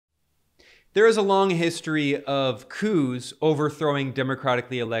There is a long history of coups overthrowing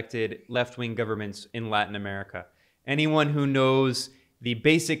democratically elected left-wing governments in Latin America. Anyone who knows the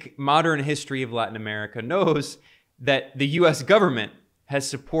basic modern history of Latin America knows that the US government has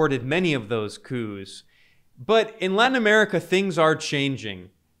supported many of those coups. But in Latin America, things are changing,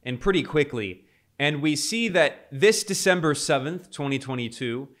 and pretty quickly. And we see that this December 7th,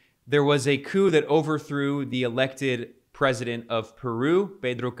 2022, there was a coup that overthrew the elected president of Peru,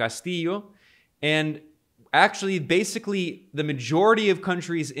 Pedro Castillo. And actually, basically, the majority of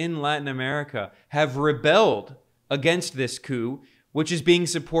countries in Latin America have rebelled against this coup, which is being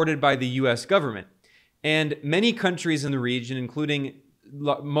supported by the US government. And many countries in the region, including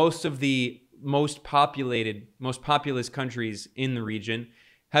most of the most populous countries in the region,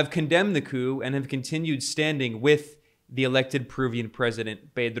 have condemned the coup and have continued standing with the elected Peruvian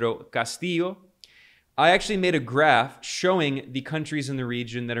president, Pedro Castillo. I actually made a graph showing the countries in the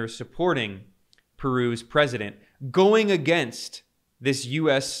region that are supporting Peru's president going against this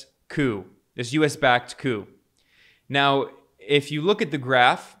US coup, this US-backed coup. Now, if you look at the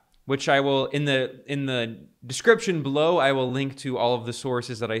graph, which I will, in the description below, I will link to all of the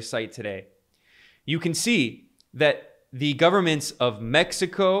sources that I cite today. You can see that the governments of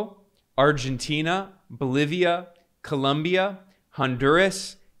Mexico, Argentina, Bolivia, Colombia,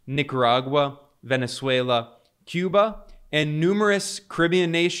 Honduras, Nicaragua, Venezuela, Cuba, and numerous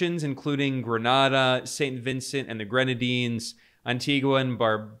Caribbean nations, including Grenada, St. Vincent and the Grenadines, Antigua and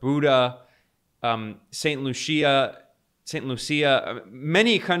Barbuda, St. Lucia,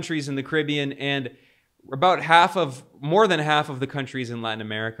 many countries in the Caribbean, and more than half of the countries in Latin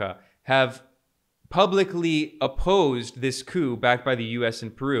America have publicly opposed this coup backed by the US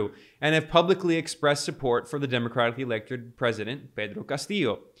and Peru, and have publicly expressed support for the democratically elected president, Pedro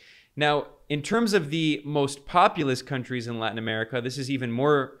Castillo. Now, in terms of the most populous countries in Latin America, this is even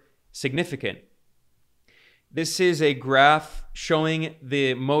more significant. This is a graph showing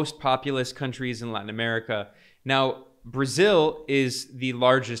the most populous countries in Latin America. Now, Brazil is the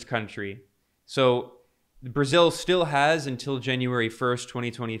largest country. So Brazil still has, until January 1st,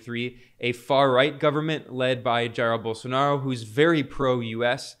 2023, a far-right government led by Jair Bolsonaro, who's very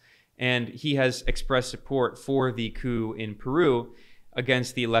pro-US, and he has expressed support for the coup in Peru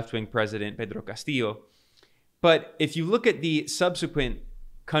against the left-wing president, Pedro Castillo. But if you look at the subsequent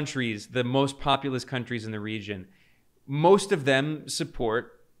countries, the most populous countries in the region, most of them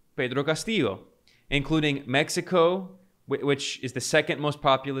support Pedro Castillo, including Mexico, which is the second most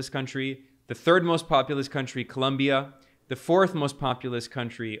populous country, the third most populous country, Colombia, the fourth most populous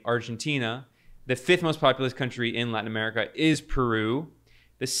country, Argentina, the fifth most populous country in Latin America is Peru,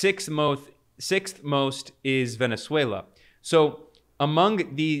 the sixth most is Venezuela. So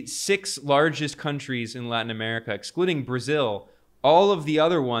among the 6 largest countries in Latin America, excluding Brazil, all of the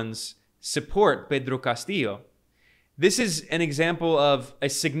other ones support Pedro Castillo. This is an example of a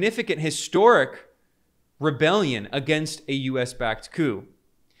significant historic rebellion against a US-backed coup.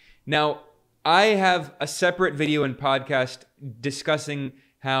 Now, I have a separate video and podcast discussing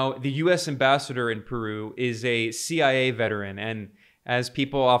how the US ambassador in Peru is a CIA veteran. And as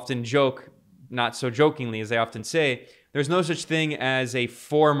people often joke, not so jokingly as they often say, there's no such thing as a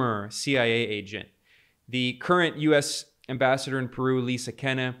former CIA agent. The current US ambassador in Peru, Lisa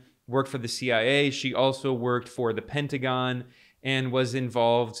Kenna, worked for the CIA. She also worked for the Pentagon and was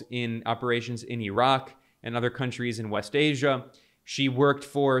involved in operations in Iraq and other countries in West Asia. She worked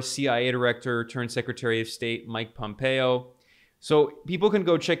for CIA Director turned Secretary of State Mike Pompeo. So people can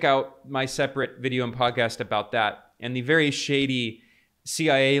go check out my separate video and podcast about that and the very shady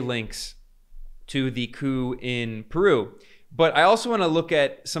CIA links to the coup in Peru. But I also want to look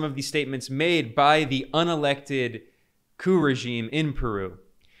at some of the statements made by the unelected coup regime in Peru.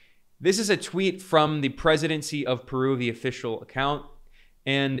 This is a tweet from the presidency of Peru, the official account,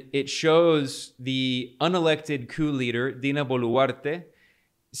 and it shows the unelected coup leader, Dina Boluarte,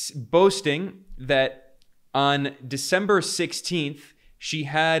 boasting that on December 16th, she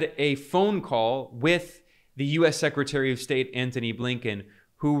had a phone call with the US Secretary of State, Antony Blinken,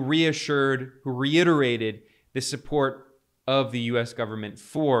 who reiterated the support of the US government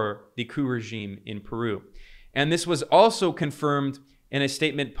for the coup regime in Peru. And this was also confirmed in a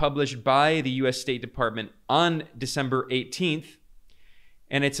statement published by the US State Department on December 18th.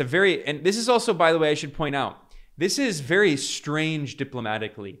 And this is also, by the way, I should point out, this is very strange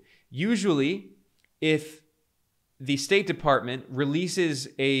diplomatically. Usually, if the State Department releases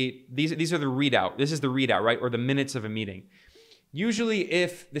these are the readout, this is the readout, right? Or the minutes of a meeting. Usually,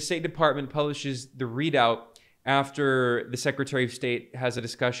 if the State Department publishes the readout after the Secretary of State has a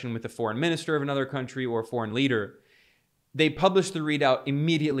discussion with the foreign minister of another country or foreign leader, they published the readout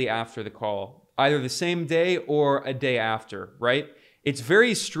immediately after the call, either the same day or a day after, right? It's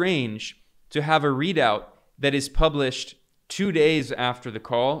very strange to have a readout that is published 2 days after the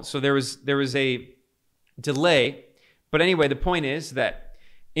call. So there was a delay. But anyway, the point is that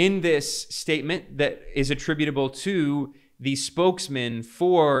in this statement that is attributable to the spokesman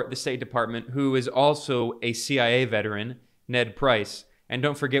for the State Department, who is also a CIA veteran, Ned Price. And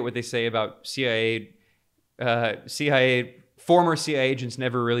don't forget what they say about former CIA agents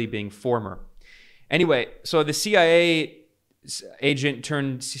never really being former. Anyway, so the CIA agent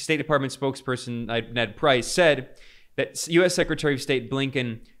turned State Department spokesperson Ned Price said that U.S. Secretary of State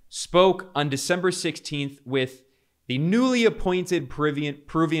Blinken spoke on December 16th with the newly appointed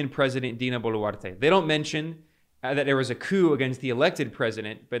Peruvian president, Dina Boluarte. They don't mention that there was a coup against the elected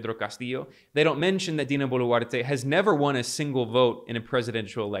president, Pedro Castillo. They don't mention that Dina Boluarte has never won a single vote in a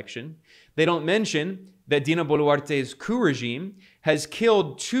presidential election. They don't mention that Dina Boluarte's coup regime has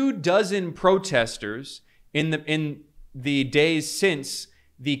killed 24 protesters in the days since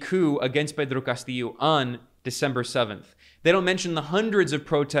the coup against Pedro Castillo on December 7th. They don't mention the hundreds of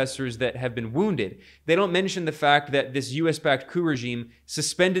protesters that have been wounded. They don't mention the fact that this US-backed coup regime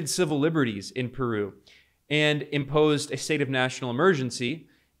suspended civil liberties in Peru and imposed a state of national emergency.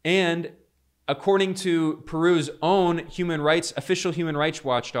 And according to Peru's own official human rights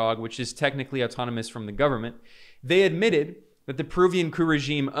watchdog, which is technically autonomous from the government, they admitted that the Peruvian coup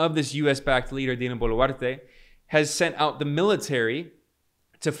regime of this US-backed leader, Dina Boluarte, has sent out the military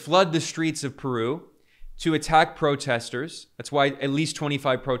to flood the streets of Peru to attack protesters. That's why at least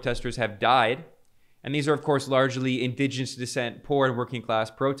 25 protesters have died. And these are, of course, largely indigenous descent, poor and working class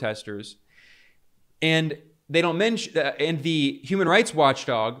protesters. And they don't mention, and the human rights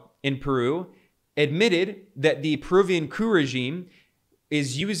watchdog in Peru admitted that the Peruvian coup regime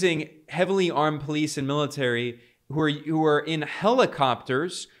is using heavily armed police and military who are in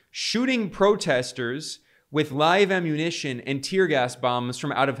helicopters shooting protesters with live ammunition and tear gas bombs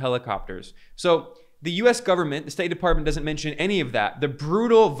from out of helicopters. So the US government, the State Department, doesn't mention any of that, the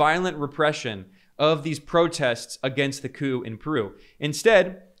brutal, violent repression of these protests against the coup in Peru.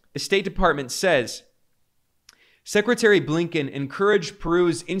 Instead, the State Department says, Secretary Blinken encouraged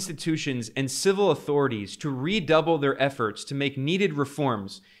Peru's institutions and civil authorities to redouble their efforts to make needed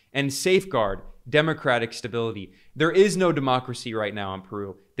reforms and safeguard democratic stability. There is no democracy right now in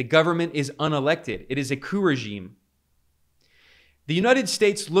Peru. The government is unelected. It is a coup regime. The United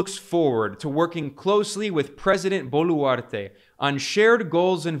States looks forward to working closely with President Boluarte on shared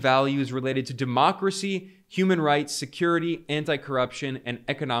goals and values related to democracy, human rights, security, anti-corruption, and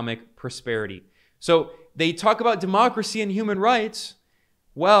economic prosperity. So they talk about democracy and human rights.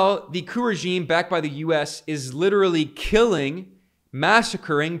 Well, the coup regime backed by the US is literally killing,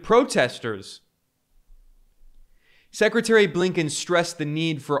 massacring protesters. Secretary Blinken stressed the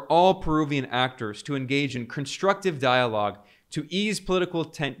need for all Peruvian actors to engage in constructive dialogue to ease political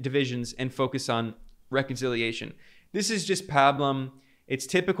divisions and focus on reconciliation. This is just pablum. It's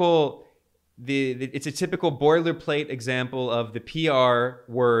typical. It's a typical boilerplate example of the PR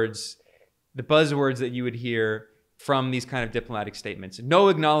words, the buzzwords that you would hear from these kind of diplomatic statements. No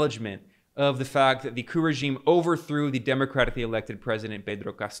acknowledgement of the fact that the coup regime overthrew the democratically elected president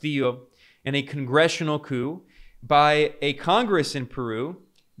Pedro Castillo in a congressional coup by a Congress in Peru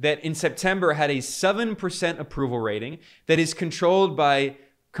that in September had a 7% approval rating, that is controlled by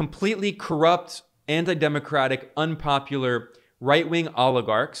completely corrupt, anti-democratic, unpopular right-wing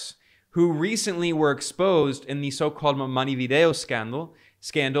oligarchs who recently were exposed in the so-called Montevideo scandal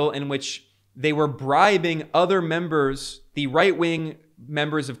in which they were bribing other members, the right-wing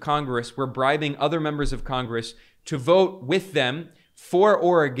members of Congress were bribing other members of Congress to vote with them for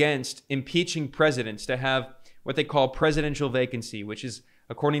or against impeaching presidents to have what they call presidential vacancy, which is,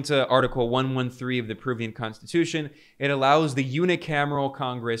 according to Article 113 of the Peruvian Constitution, it allows the unicameral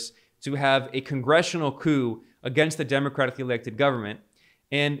Congress to have a congressional coup against the democratically elected government.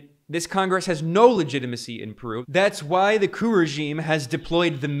 And this Congress has no legitimacy in Peru. That's why the coup regime has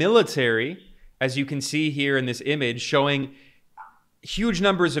deployed the military, as you can see here in this image, showing huge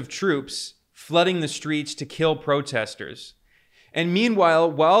numbers of troops flooding the streets to kill protesters. And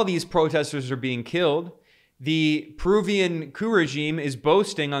meanwhile, while these protesters are being killed, the Peruvian coup regime is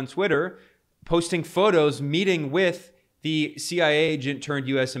boasting on Twitter, posting photos, meeting with the CIA agent turned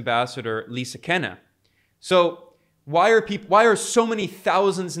US ambassador, Lisa Kenna. So why are so many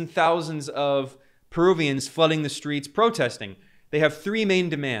thousands and thousands of Peruvians flooding the streets protesting? They have three main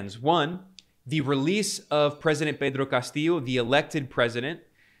demands. One, the release of President Pedro Castillo, the elected president,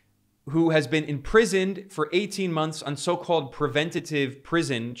 who has been imprisoned for 18 months on so-called preventative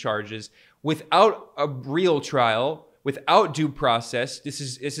prison charges without a real trial, without due process. This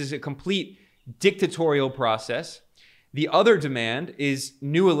is a complete dictatorial process. The other demand is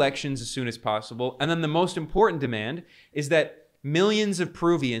new elections as soon as possible. And then the most important demand is that millions of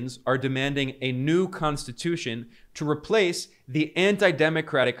Peruvians are demanding a new constitution to replace the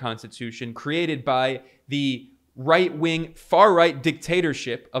anti-democratic constitution created by the right-wing, far-right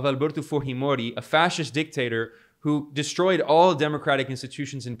dictatorship of Alberto Fujimori, a fascist dictator who destroyed all democratic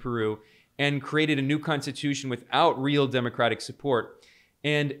institutions in Peru and created a new constitution without real democratic support.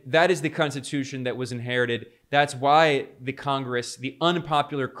 And that is the constitution that was inherited. That's why the Congress, the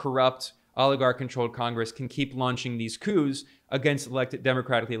unpopular, corrupt, oligarch-controlled Congress, can keep launching these coups against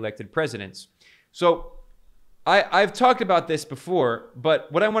democratically elected presidents. So I've talked about this before,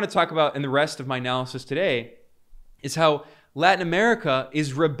 but what I want to talk about in the rest of my analysis today is how Latin America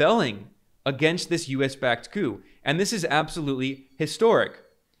is rebelling against this US-backed coup. And this is absolutely historic.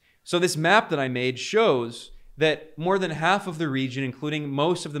 So this map that I made shows that more than half of the region, including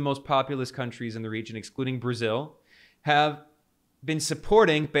most of the most populous countries in the region, excluding Brazil, have been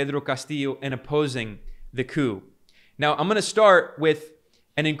supporting Pedro Castillo and opposing the coup. Now, I'm going to start with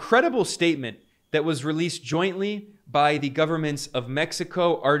an incredible statement that was released jointly by the governments of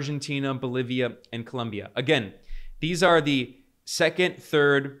Mexico, Argentina, Bolivia, and Colombia. Again, these are the second,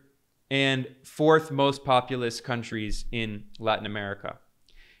 third, and fourth most populous countries in Latin America.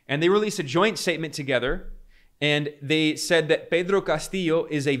 And they released a joint statement together, and they said that Pedro Castillo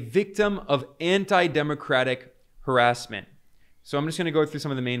is a victim of anti-democratic harassment. So I'm just going to go through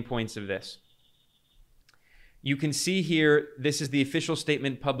some of the main points of this. You can see here, this is the official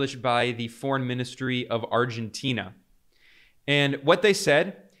statement published by the Foreign Ministry of Argentina. And what they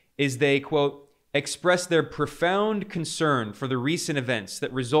said is they, quote, expressed their profound concern for the recent events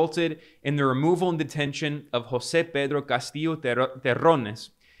that resulted in the removal and detention of José Pedro Castillo Terrones,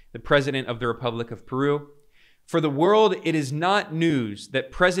 the president of the Republic of Peru. For the world, it is not news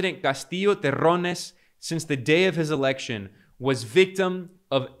that President Castillo Terrones, since the day of his election, was victim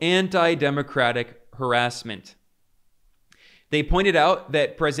of anti-democratic harassment. They pointed out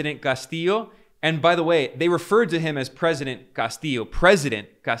that President Castillo, and by the way, they referred to him as President Castillo,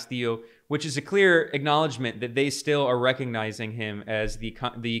 which is a clear acknowledgement that they still are recognizing him as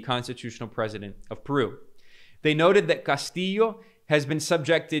the constitutional president of Peru. They noted that Castillo has been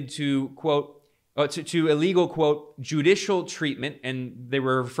subjected to, quote, to illegal, quote, judicial treatment, and they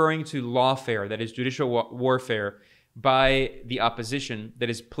were referring to lawfare, that is judicial warfare, by the opposition that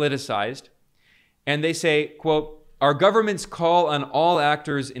is politicized. And they say, quote, our governments call on all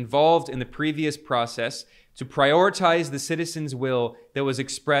actors involved in the previous process to prioritize the citizens' will that was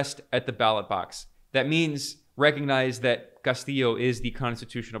expressed at the ballot box. That means recognize that Castillo is the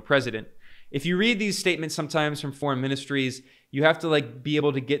constitutional president. If you read these statements sometimes from foreign ministries, you have to be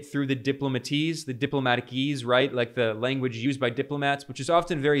able to get through the diplomaticese, right? Like the language used by diplomats, which is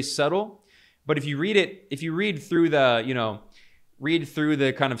often very subtle. But if you read through the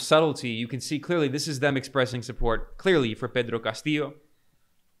kind of subtlety, you can see clearly this is them expressing support clearly for Pedro Castillo.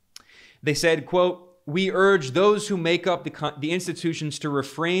 They said, quote, we urge those who make up the institutions to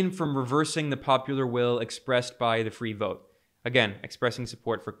refrain from reversing the popular will expressed by the free vote. Again, expressing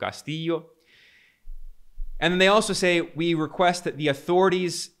support for Castillo. And then they also say, we request that the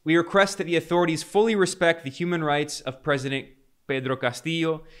authorities fully respect the human rights of President Pedro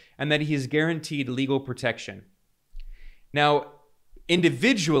Castillo and that he is guaranteed legal protection. Now,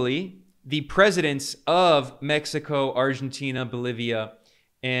 individually, the presidents of Mexico, Argentina, Bolivia,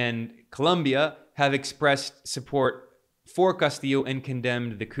 and Colombia have expressed support for Castillo and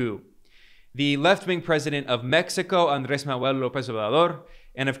condemned the coup. The left-wing president of Mexico, Andrés Manuel López Obrador,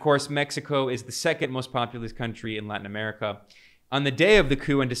 and of course, Mexico is the second most populous country in Latin America. On the day of the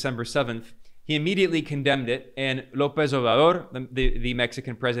coup on December 7th, he immediately condemned it, and López Obrador, the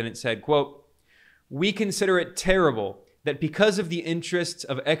Mexican president, said, quote, we consider it terrible that because of the interests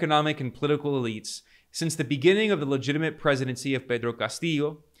of economic and political elites, since the beginning of the legitimate presidency of Pedro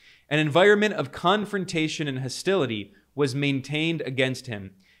Castillo, an environment of confrontation and hostility was maintained against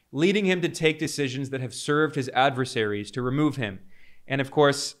him, leading him to take decisions that have served his adversaries to remove him. And of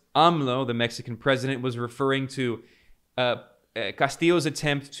course, AMLO, the Mexican president, was referring to Castillo's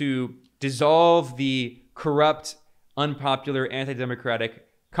attempt to dissolve the corrupt, unpopular, anti-democratic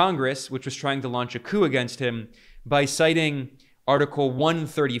Congress, which was trying to launch a coup against him, by citing Article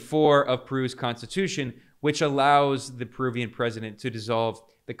 134 of Peru's constitution, which allows the Peruvian president to dissolve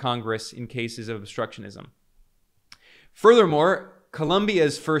the Congress in cases of obstructionism. Furthermore,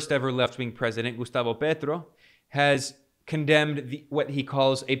 Colombia's first ever left-wing president, Gustavo Petro, has condemned what he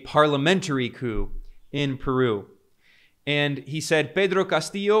calls a parliamentary coup in Peru. And he said, Pedro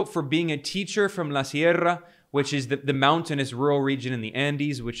Castillo, for being a teacher from La Sierra, which is the mountainous rural region in the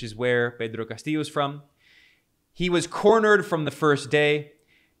Andes, which is where Pedro Castillo is from. He was cornered from the first day.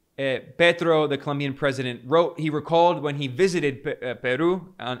 Petro, the Colombian president, he recalled when he visited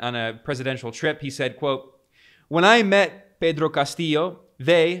Peru on a presidential trip, he said, quote, "When I met Pedro Castillo,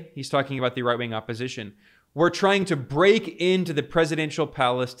 he's talking about the right-wing opposition, were trying to break into the presidential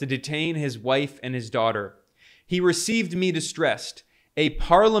palace to detain his wife and his daughter. He received me distressed. A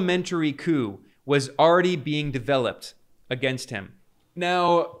parliamentary coup was already being developed against him."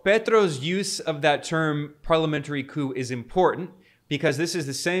 Now, Petro's use of that term parliamentary coup is important because this is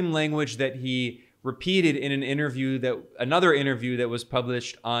the same language that he repeated in another interview that was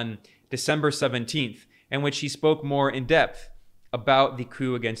published on December 17th, in which he spoke more in depth about the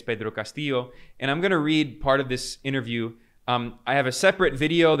coup against Pedro Castillo. And I'm going to read part of this interview. I have a separate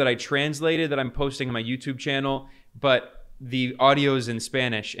video that I translated that I'm posting on my YouTube channel, but the audio is in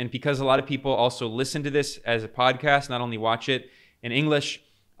Spanish. And because a lot of people also listen to this as a podcast, not only watch it in English,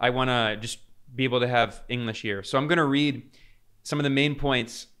 I want to just be able to have English here. So I'm going to read some of the main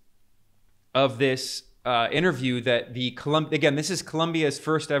points of this interview that again, this is Colombia's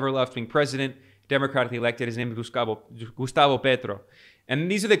first ever left-wing president, democratically elected. His name is Gustavo Petro. And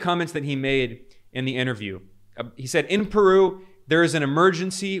these are the comments that he made in the interview. He said, "In Peru, there is an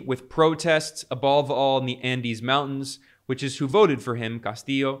emergency with protests above all in the Andes Mountains, which is who voted for him,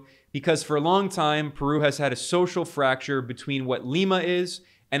 Castillo, because for a long time, Peru has had a social fracture between what Lima is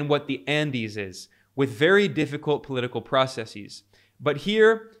and what the Andes is, with very difficult political processes. But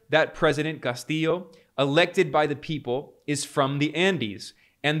here, that President Castillo, elected by the people, is from the Andes,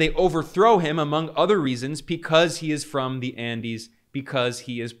 and they overthrow him, among other reasons, because he is from the Andes, because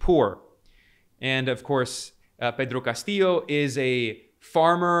he is poor." And of course, Pedro Castillo is a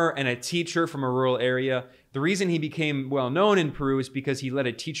farmer and a teacher from a rural area. The reason he became well known in Peru is because he led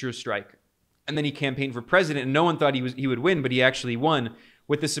a teacher's strike. And then he campaigned for president, and no one thought he would win, but he actually won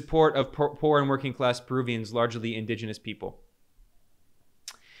with the support of poor and working class Peruvians, largely indigenous people.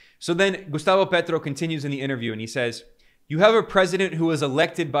 So then Gustavo Petro continues in the interview and he says, "You have a president who was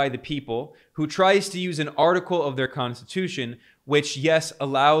elected by the people, who tries to use an article of their constitution, which, yes,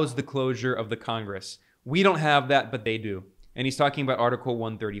 allows the closure of the Congress. We don't have that, but they do." And he's talking about Article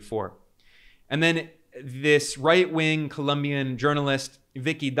 134. And then this right-wing Colombian journalist,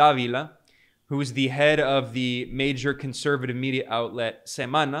 Vicky Davila, who is the head of the major conservative media outlet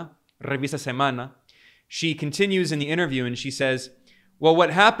Revista Semana, she continues in the interview and she says, "Well,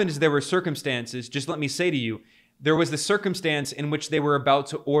 what happened is there were circumstances, just let me say to you, there was the circumstance in which they were about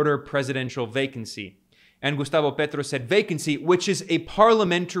to order presidential vacancy. And Gustavo Petro said vacancy, which is a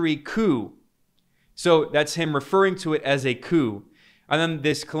parliamentary coup." So that's him referring to it as a coup. And then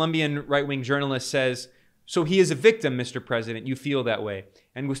this Colombian right-wing journalist says, "So he is a victim, Mr. President. You feel that way."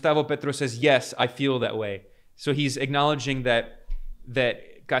 And Gustavo Petro says, "Yes, I feel that way." So he's acknowledging that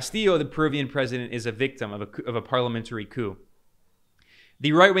Castillo, the Peruvian president, is a victim of a parliamentary coup.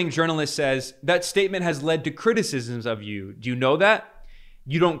 The right-wing journalist says, "That statement has led to criticisms of you. Do you know that?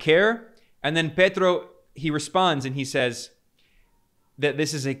 You don't care?" And then Petro, he responds and he says that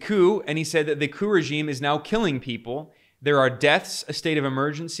this is a coup. And he said that the coup regime is now killing people. There are deaths, a state of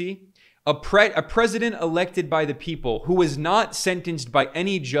emergency. A president elected by the people who was not sentenced by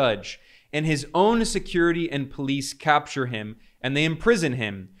any judge, and his own security and police capture him and they imprison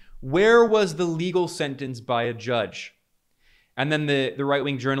him. Where was the legal sentence by a judge? And then the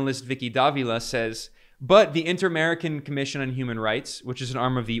right-wing journalist Vicky Davila says, "But the Inter-American Commission on Human Rights, which is an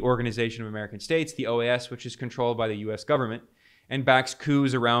arm of the Organization of American States, the OAS, which is controlled by the US government and backs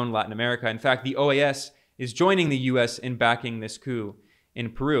coups around Latin America. In fact, the OAS is joining the US in backing this coup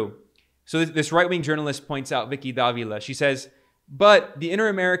in Peru." So this right-wing journalist points out Vicky Davila. She says, "But the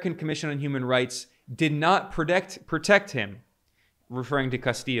Inter-American Commission on Human Rights did not protect him," referring to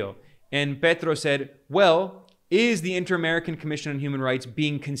Castillo. And Petro said, "Well, is the Inter-American Commission on Human Rights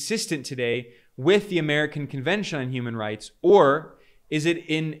being consistent today with the American Convention on Human Rights, or is it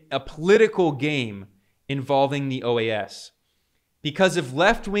in a political game involving the OAS? Because if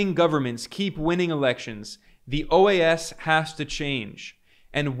left-wing governments keep winning elections, the OAS has to change.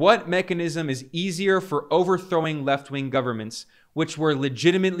 And what mechanism is easier for overthrowing left-wing governments which were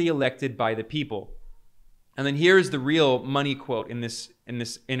legitimately elected by the people?" And then here's the real money quote in this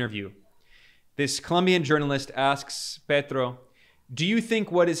interview. This Colombian journalist asks Petro, "Do you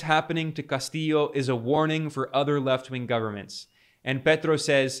think what is happening to Castillo is a warning for other left-wing governments?" And Petro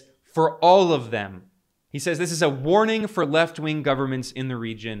says, "For all of them." He says this is a warning for left-wing governments in the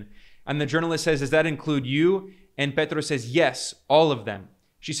region. And the journalist says, "Does that include you?" And Petro says, "Yes, all of them."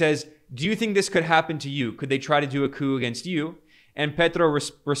 She says, "Do you think this could happen to you? Could they try to do a coup against you?" And Petro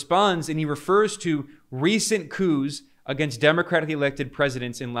responds, and he refers to recent coups against democratically elected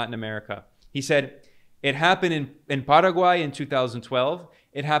presidents in Latin America. He said, it happened in Paraguay in 2012.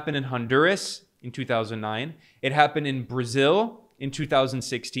 It happened in Honduras in 2009. It happened in Brazil in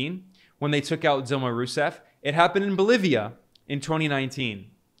 2016 when they took out Dilma Rousseff. It happened in Bolivia in 2019.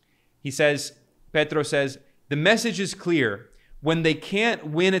 He says, Petro says, the message is clear. When they can't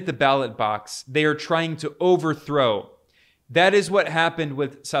win at the ballot box, they are trying to overthrow. That is what happened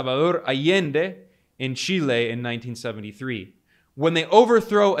with Salvador Allende in Chile in 1973. When they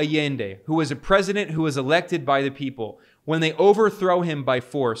overthrow Allende, who was a president who was elected by the people, when they overthrow him by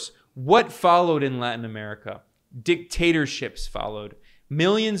force, what followed in Latin America? Dictatorships followed.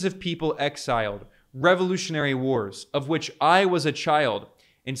 Millions of people exiled. Revolutionary wars, of which I was a child,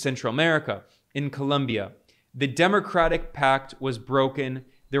 in Central America, in Colombia. The democratic pact was broken.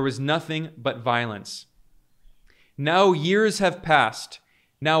 There was nothing but violence. Now years have passed.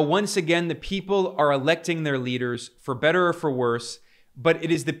 Now once again the people are electing their leaders, for better or for worse, but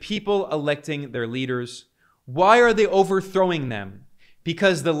it is the people electing their leaders. Why are they overthrowing them?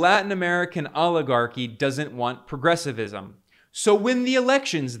 Because the Latin American oligarchy doesn't want progressivism. So win the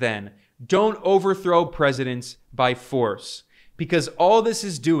elections then. Don't overthrow presidents by force. Because all this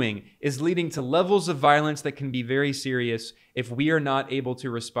is doing is leading to levels of violence that can be very serious if we are not able to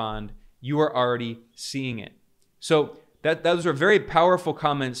respond. You are already seeing it. So those are very powerful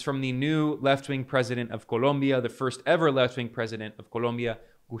comments from the new left-wing president of Colombia, the first ever left-wing president of Colombia,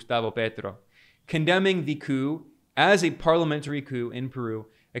 Gustavo Petro, condemning the coup as a parliamentary coup in Peru,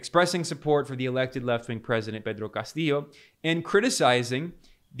 expressing support for the elected left-wing president Pedro Castillo, and criticizing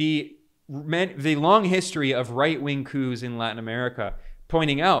the long history of right-wing coups in Latin America,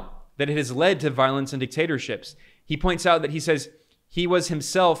 pointing out that it has led to violence and dictatorships. He points out that he says he was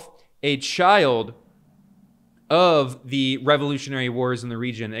himself a child of the revolutionary wars in the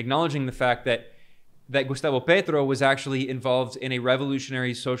region, acknowledging the fact that Gustavo Petro was actually involved in a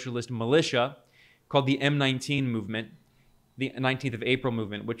revolutionary socialist militia called the M19 movement, the 19th of April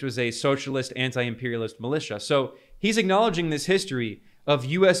movement, which was a socialist anti-imperialist militia. So he's acknowledging this history of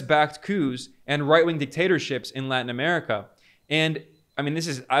US-backed coups and right-wing dictatorships in Latin America. And I mean, this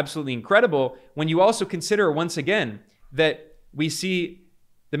is absolutely incredible when you also consider, once again, that we see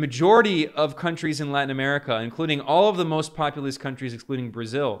the majority of countries in Latin America, including all of the most populous countries, excluding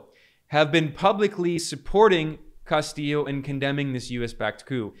Brazil, have been publicly supporting Castillo and condemning this US-backed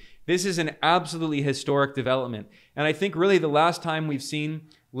coup. This is an absolutely historic development. And I think really the last time we've seen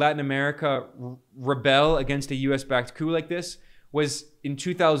Latin America rebel against a US-backed coup like this was in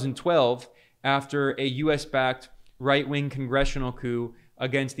 2012 after a US-backed right-wing congressional coup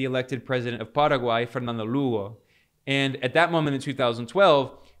against the elected president of Paraguay, Fernando Lugo. And at that moment in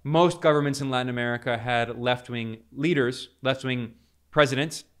 2012, most governments in Latin America had left-wing leaders, left-wing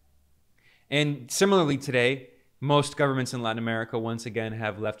presidents. And similarly today, most governments in Latin America once again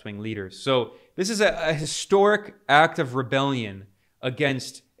have left-wing leaders. So this is a historic act of rebellion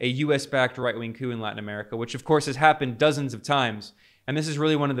against a US-backed right-wing coup in Latin America, which of course has happened dozens of times. And this is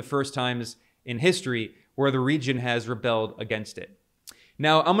really one of the first times in history where the region has rebelled against it.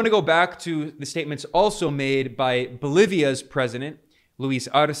 Now, I'm going to go back to the statements also made by Bolivia's president, Luis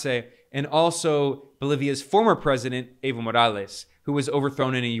Arce, and also Bolivia's former president, Evo Morales, who was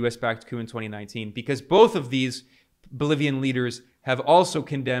overthrown in a US-backed coup in 2019, because both of these Bolivian leaders have also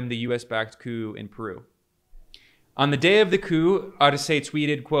condemned the US-backed coup in Peru. On the day of the coup, Arce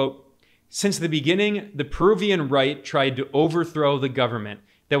tweeted, quote, "Since the beginning, the Peruvian right tried to overthrow the government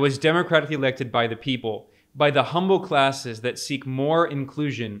that was democratically elected by the people, by the humble classes that seek more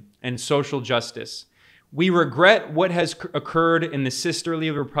inclusion and social justice. We regret what has occurred in the sisterly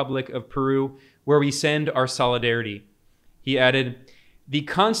Republic of Peru, where we send our solidarity." He added, "The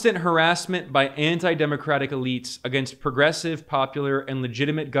constant harassment by anti-democratic elites against progressive, popular, and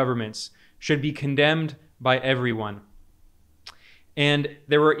legitimate governments should be condemned by everyone." And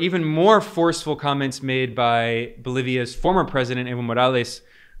there were even more forceful comments made by Bolivia's former president, Evo Morales,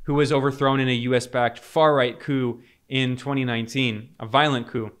 who was overthrown in a US-backed far-right coup in 2019, a violent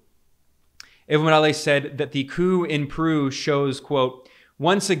coup. Evo Morales said that the coup in Peru shows, quote,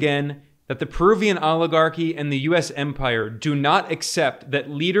 "Once again, that the Peruvian oligarchy and the US empire do not accept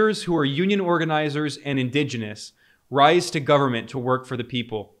that leaders who are union organizers and indigenous rise to government to work for the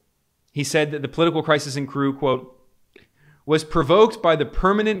people." He said that the political crisis in Peru, quote, "was provoked by the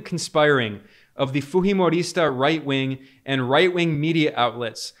permanent conspiring of the Fujimorista right-wing and right-wing media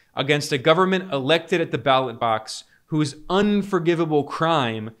outlets against a government elected at the ballot box whose unforgivable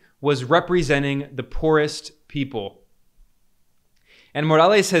crime was representing the poorest people." And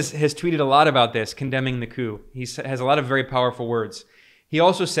Morales has tweeted a lot about this, condemning the coup. He has a lot of very powerful words. He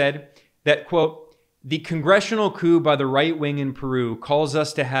also said that, quote, "The congressional coup by the right wing in Peru calls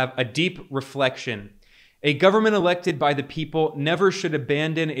us to have a deep reflection. A government elected by the people never should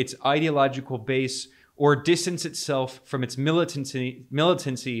abandon its ideological base or distance itself from its militancy.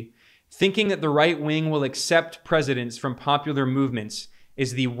 Thinking that the right wing will accept presidents from popular movements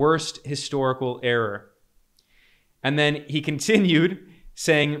is the worst historical error." And then he continued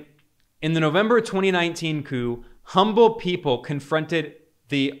saying, "In the November 2019 coup, humble people confronted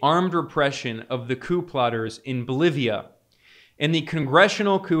the armed repression of the coup plotters in Bolivia. In the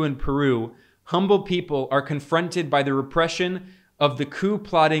congressional coup in Peru, humble people are confronted by the repression of the coup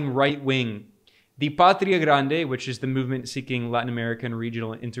plotting right wing. The Patria Grande, which is the movement seeking Latin American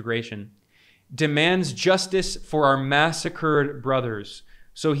regional integration, demands justice for our massacred brothers."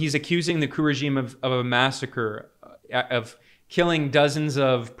 So he's accusing the coup regime of a massacre, of killing dozens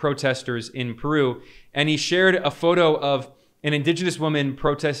of protesters in Peru. And he shared a photo of an indigenous woman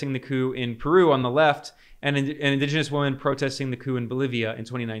protesting the coup in Peru on the left and an indigenous woman protesting the coup in Bolivia in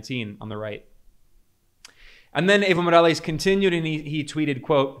 2019 on the right. And then Evo Morales continued and he tweeted,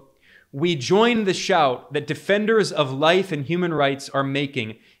 quote, "We join the shout that defenders of life and human rights are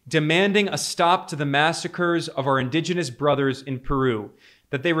making, demanding a stop to the massacres of our indigenous brothers in Peru,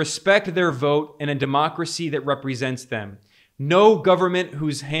 that they respect their vote and a democracy that represents them. No government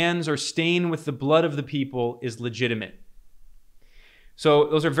whose hands are stained with the blood of the people is legitimate." So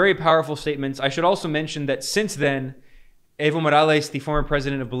those are very powerful statements. I should also mention that since then, Evo Morales, the former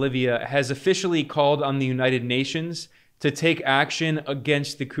president of Bolivia, has officially called on the United Nations to take action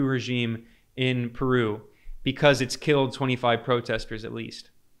against the coup regime in Peru because it's killed 25 protesters at least.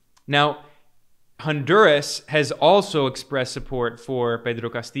 Now, Honduras has also expressed support for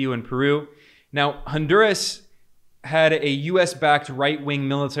Pedro Castillo in Peru. Now, Honduras had a US-backed right-wing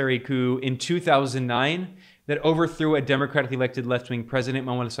military coup in 2009 that overthrew a democratically elected left-wing president,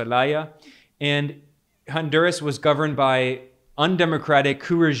 Manuel Zelaya. And Honduras was governed by undemocratic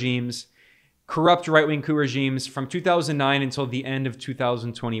coup regimes, corrupt right-wing coup regimes from 2009 until the end of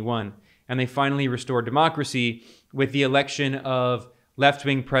 2021. And they finally restored democracy with the election of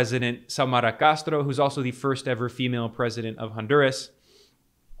left-wing president Xiomara Castro, who's also the first ever female president of Honduras.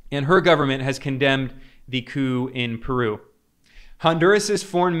 And her government has condemned the coup in Peru. Honduras's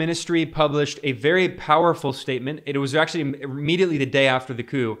foreign ministry published a very powerful statement. It was actually immediately the day after the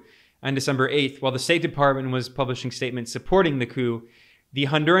coup, on December 8th, while the State Department was publishing statements supporting the coup. The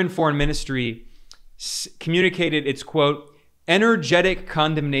Honduran foreign ministry communicated its, quote, "energetic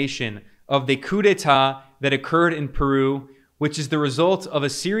condemnation of the coup d'etat that occurred in Peru, which is the result of a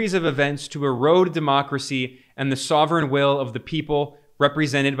series of events to erode democracy and the sovereign will of the people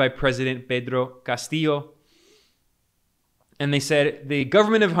represented by President Pedro Castillo." And they said, "The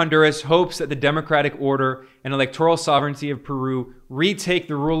government of Honduras hopes that the democratic order and electoral sovereignty of Peru retake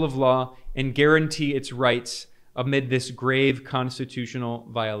the rule of law and guarantee its rights amid this grave constitutional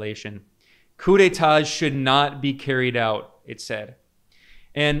violation. Coup d'etats should not be carried out," it said.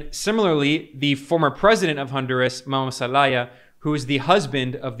 And similarly, the former president of Honduras, Manuel Zelaya, who is the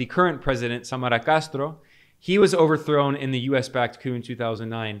husband of the current president, Xiomara Castro, he was overthrown in the US-backed coup in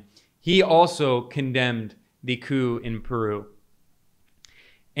 2009. He also condemned the coup in Peru.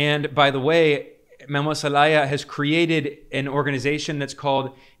 And by the way, Manuel Zelaya has created an organization that's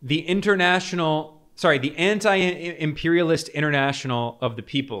called the Anti-Imperialist International of the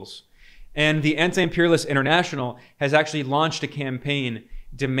Peoples. And the Anti-Imperialist International has actually launched a campaign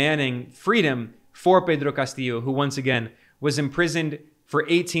demanding freedom for Pedro Castillo, who once again was imprisoned for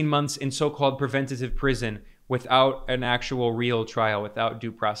 18 months in so-called preventative prison without an actual real trial, without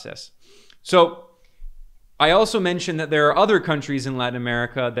due process. So I also mentioned that there are other countries in Latin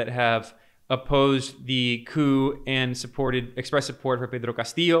America that have opposed the coup and expressed support for Pedro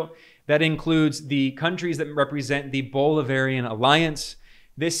Castillo. That includes the countries that represent the Bolivarian Alliance.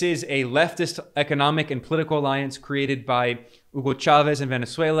 This is a leftist economic and political alliance created by Hugo Chavez in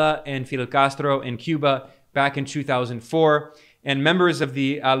Venezuela and Fidel Castro in Cuba back in 2004. And members of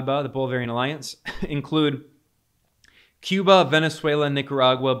the ALBA, the Bolivarian Alliance, include Cuba, Venezuela,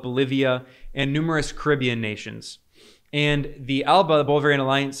 Nicaragua, Bolivia, and numerous Caribbean nations. And the ALBA, the Bolivarian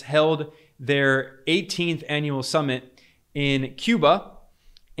Alliance, held their 18th annual summit in Cuba,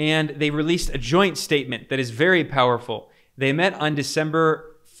 and they released a joint statement that is very powerful. They met on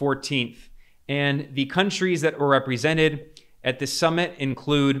December 14th, and the countries that were represented at the summit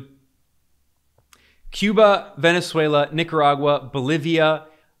include Cuba, Venezuela, Nicaragua, Bolivia,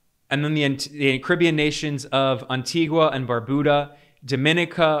 and then the Caribbean nations of Antigua and Barbuda,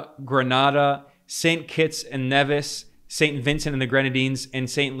 Dominica, Grenada, St. Kitts and Nevis, St. Vincent and the Grenadines, and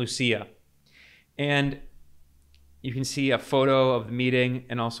St. Lucia. And you can see a photo of the meeting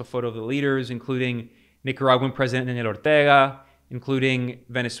and also a photo of the leaders, including Nicaraguan President Daniel Ortega, including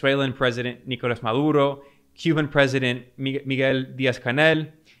Venezuelan President Nicolas Maduro, Cuban President Miguel Diaz-Canel,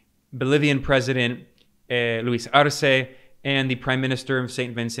 Bolivian President Luis Arce, and the Prime Minister of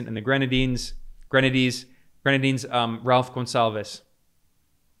St. Vincent and the Grenadines, Ralph Gonsalves.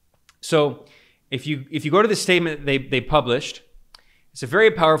 So if you go to the statement they published, it's a very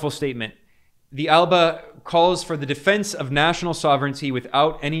powerful statement. The ALBA calls for the defense of national sovereignty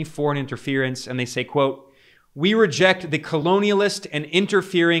without any foreign interference, and they say, quote, "We reject the colonialist and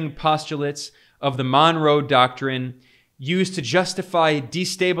interfering postulates of the Monroe Doctrine used to justify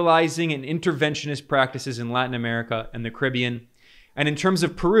destabilizing and interventionist practices in Latin America and the Caribbean." And in terms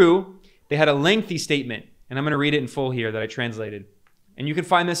of Peru, they had a lengthy statement, and I'm going to read it in full here that I translated. And you can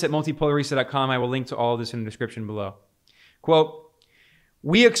find this at multipolarista.com. I will link to all of this in the description below. Quote,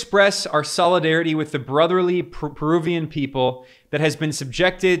 "We express our solidarity with the brotherly Peruvian people that has been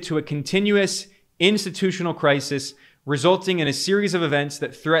subjected to a continuous institutional crisis resulting in a series of events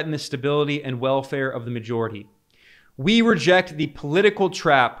that threaten the stability and welfare of the majority. We reject the political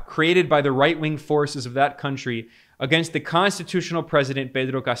trap created by the right-wing forces of that country against the constitutional president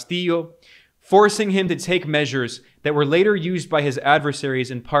Pedro Castillo, forcing him to take measures that were later used by his adversaries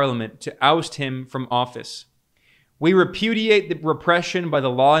in parliament to oust him from office. We repudiate the repression by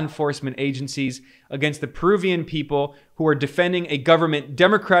the law enforcement agencies against the Peruvian people who are defending a government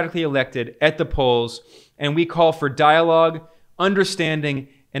democratically elected at the polls, and we call for dialogue, understanding,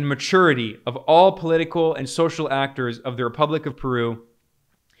 and maturity of all political and social actors of the Republic of Peru,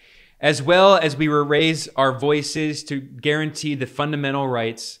 as well as we raise our voices to guarantee the fundamental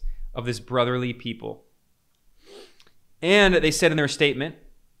rights of this brotherly people." And they said in their statement,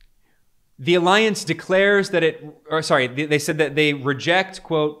 the alliance declares that they said that they reject,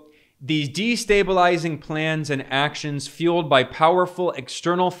 quote, "these destabilizing plans and actions fueled by powerful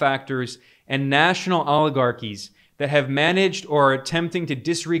external factors and national oligarchies that have managed or are attempting to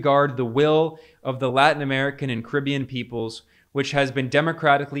disregard the will of the Latin American and Caribbean peoples, which has been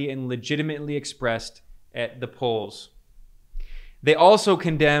democratically and legitimately expressed at the polls." They also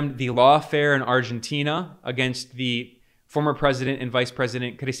condemned the lawfare in Argentina against the former president and vice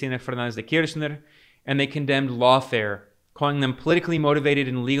president Cristina Fernández de Kirchner, and they condemned lawfare, calling them politically motivated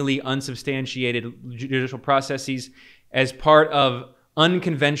and legally unsubstantiated judicial processes as part of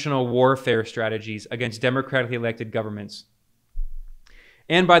unconventional warfare strategies against democratically elected governments.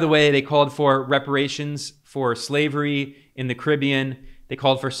 And by the way, they called for reparations for slavery in the Caribbean. They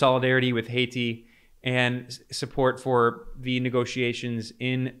called for solidarity with Haiti and support for the negotiations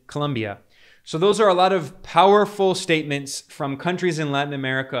in Colombia. So those are a lot of powerful statements from countries in Latin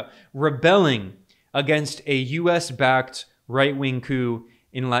America rebelling against a US-backed right-wing coup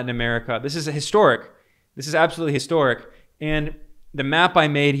in Latin America. This is historic. This is absolutely historic. And the map I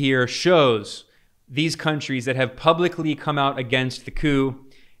made here shows these countries that have publicly come out against the coup,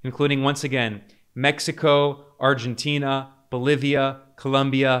 including, once again, Mexico, Argentina, Bolivia,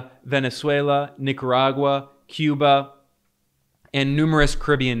 Colombia, Venezuela, Nicaragua, Cuba, and numerous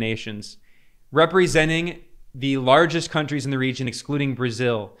Caribbean nations, representing the largest countries in the region, excluding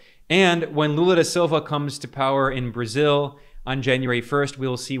Brazil. And when Lula da Silva comes to power in Brazil on January 1st, we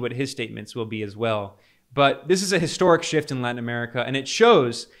will see what his statements will be as well. But this is a historic shift in Latin America, and it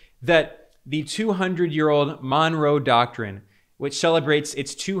shows that the 200-year-old Monroe Doctrine, which celebrates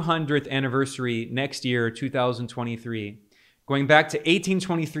its 200th anniversary next year, 2023, going back to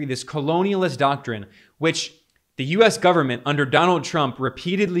 1823, this colonialist doctrine, which the US government under Donald Trump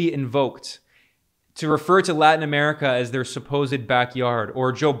repeatedly invoked to refer to Latin America as their supposed backyard,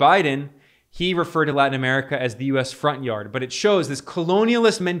 or Joe Biden, he referred to Latin America as the US front yard. But it shows this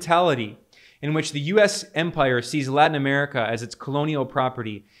colonialist mentality in which the US empire sees Latin America as its colonial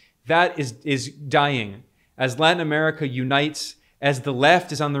property. That is dying as Latin America unites, as the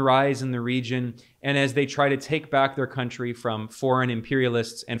left is on the rise in the region, and as they try to take back their country from foreign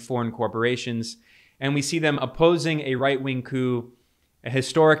imperialists and foreign corporations. And we see them opposing a right-wing coup, a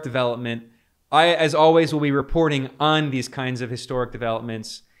historic development. I, as always, will be reporting on these kinds of historic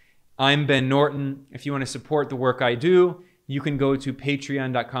developments. I'm Ben Norton. If you want to support the work I do, you can go to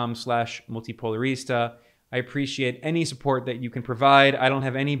patreon.com/multipolarista. I appreciate any support that you can provide. I don't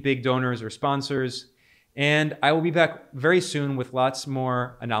have any big donors or sponsors. And I will be back very soon with lots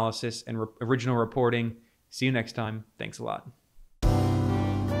more analysis and original reporting. See you next time. Thanks a lot.